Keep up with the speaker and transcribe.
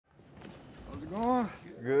Going.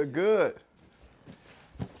 Good, good.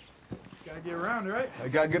 Gotta get around, right? I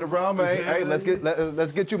gotta get around, man. Yeah, Hey, let's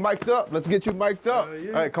get you mic'd up. Let's get you mic'd up. Yeah.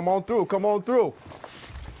 All right, come on through, come on through.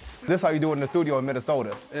 This how you do it in the studio in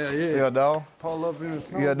Minnesota. Yeah. You know? Pull up in the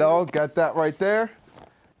snow. You know, got that right there.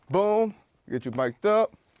 Boom, get you mic'd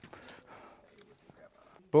up.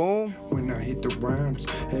 Boom. When I hit the rhymes,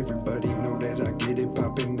 everybody know that I get it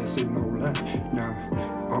poppin', this ain't no lie.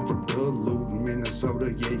 Nah, I'm from Duluth,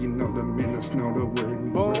 Minnesota, yeah, you know the Minnesota where we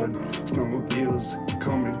run. Snowmobiles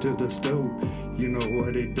coming to the stool, you know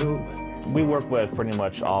what they do. We work with pretty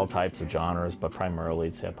much all types of genres, but primarily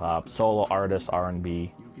it's hip-hop, solo artists,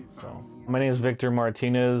 R&B. So, my name is Victor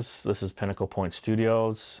Martinez. This is Pinnacle Pointe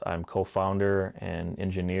Studios. I'm co-founder and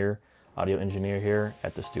engineer, audio engineer here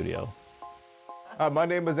at the studio. My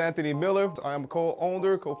name is Anthony Miller. I'm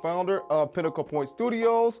co-owner, co-founder of Pinnacle Pointe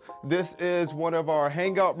Studios. This is one of our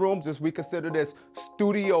hangout rooms. We consider this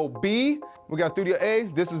Studio B. We got Studio A.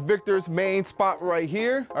 This is Victor's main spot right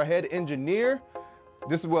here, our head engineer.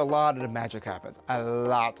 This is where a lot of the magic happens, a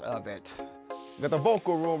lot of it. We got the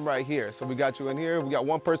vocal room right here. So we got you in here. We got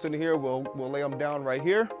one person here. We'll lay them down right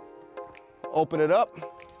here. Open it up.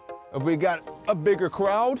 If we got a bigger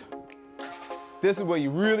crowd, this is where you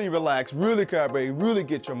really relax, really collaborate, really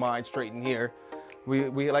get your mind straight in here.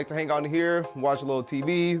 We like to hang out in here, watch a little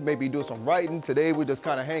TV, maybe do some writing. Today we're just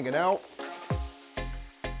kind of hanging out.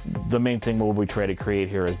 The main thing what we try to create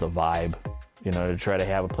here is the vibe. You know, to try to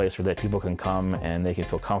have a place where that people can come and they can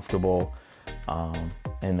feel comfortable.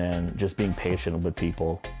 And then just being patient with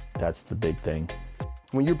people, that's the big thing.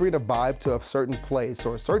 When you bring a vibe to a certain place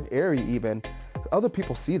or a certain area even, other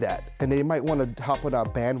people see that and they might want to hop on our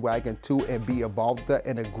bandwagon too and be involved with that,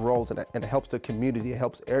 and it grows and it helps the community, it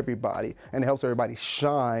helps everybody, and it helps everybody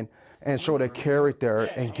shine and show their character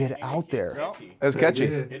and get out there. It's catchy.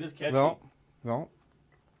 It is catchy. No,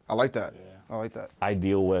 I like that. I like that. I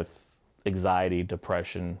deal with anxiety,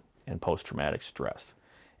 depression, and post-traumatic stress.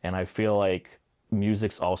 And I feel like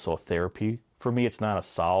music's also therapy. For me, it's not a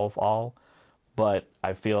solve-all, but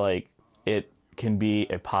I feel like it can be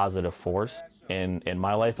a positive force in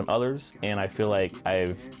my life and others, and I feel like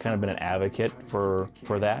I've kind of been an advocate for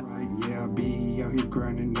that. Yeah, I'll be out here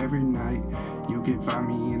grinding every night. You can find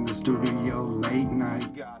me in the studio late night.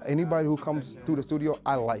 Anybody who comes through the studio,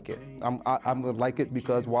 I like it. I'm gonna like it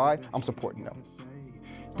because why? I'm supporting them.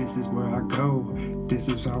 This is where I go. This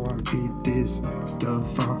is how I get this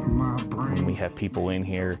stuff off my brain. When we have people in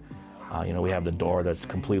here, you know, we have the door that's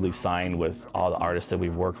completely signed with all the artists that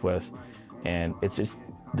we've worked with, and it's just,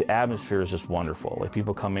 the atmosphere is just wonderful. Like,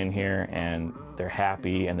 people come in here and they're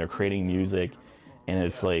happy and they're creating music, and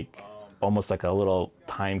it's like almost like a little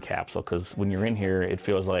time capsule, because when you're in here it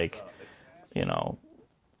feels like, you know,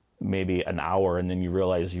 maybe an hour, and then you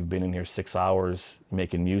realize you've been in here 6 hours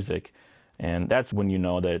making music, and that's when you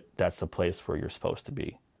know that that's the place where you're supposed to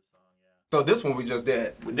be. So this one we just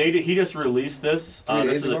did. He just released this.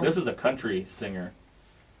 This is a country singer.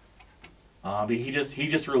 He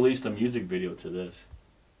just released a music video to this.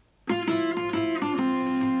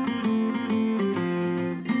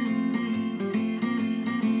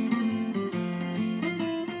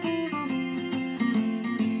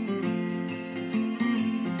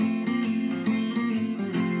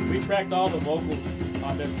 We tracked all the vocals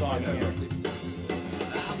on this song here.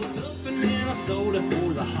 I was up in Minnesota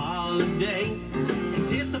for the holiday,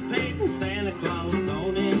 anticipating Santa Claus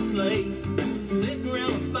on his sleigh, sitting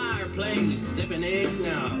around the fireplace, sipping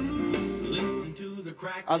eggnog, listening to the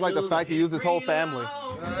crack. I like the fact he used his whole family,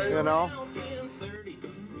 you know?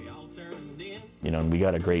 You know, we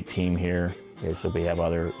got a great team here. Okay, so we have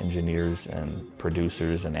other engineers and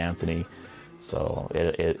producers and Anthony. So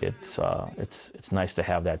it's nice to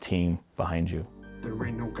have that team behind you. There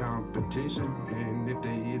ain't no competition, and if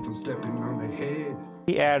they is, I'm stepping on their head.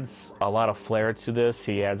 He adds a lot of flair to this.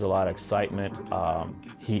 He adds a lot of excitement.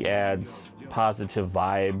 He adds positive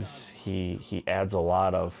vibes. He adds a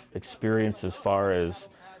lot of experience as far as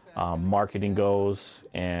marketing goes,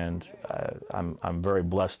 and I'm very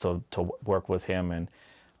blessed to work with him and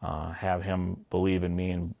have him believe in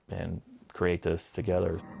me and create this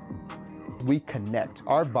together. We connect.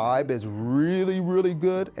 Our vibe is really, really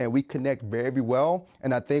good, and we connect very well.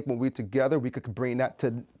 And I think when we're together, we could bring that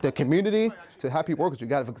to the community, to have people work with you. You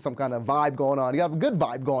got to have some kind of vibe going on. You got to have a good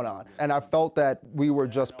vibe going on. And I felt that we were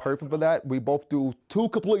just perfect for that. We both do two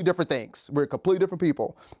completely different things. We're completely different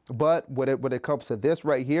people. But when it comes to this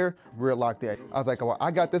right here, we're locked in. I was like, well, I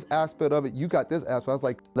got this aspect of it. You got this aspect. I was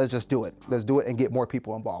like, let's just do it. Let's do it and get more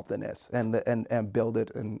people involved in this and build it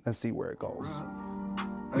and see where it goes.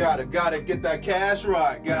 Gotta get that cash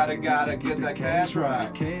right. Gotta get that cash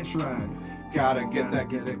right. Cash right. Gotta get that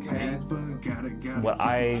cash. What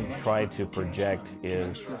I try to project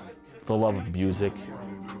is the love of music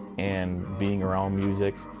and being around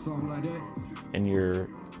music. And you're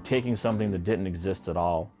taking something that didn't exist at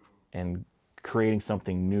all and creating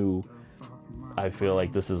something new. I feel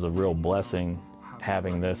like this is a real blessing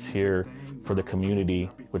having this here for the community,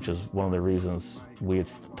 which is one of the reasons we had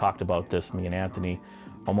talked about this, me and Anthony,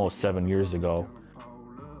 almost 7 years ago.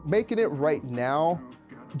 Making it right now,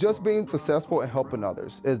 just being successful and helping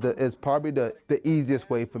others is probably the easiest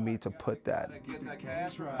way for me to put that.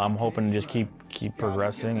 I'm hoping to just keep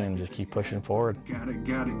progressing and just keep pushing forward. Gotta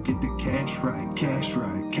get the cash right, cash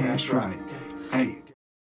right, cash right. Hey.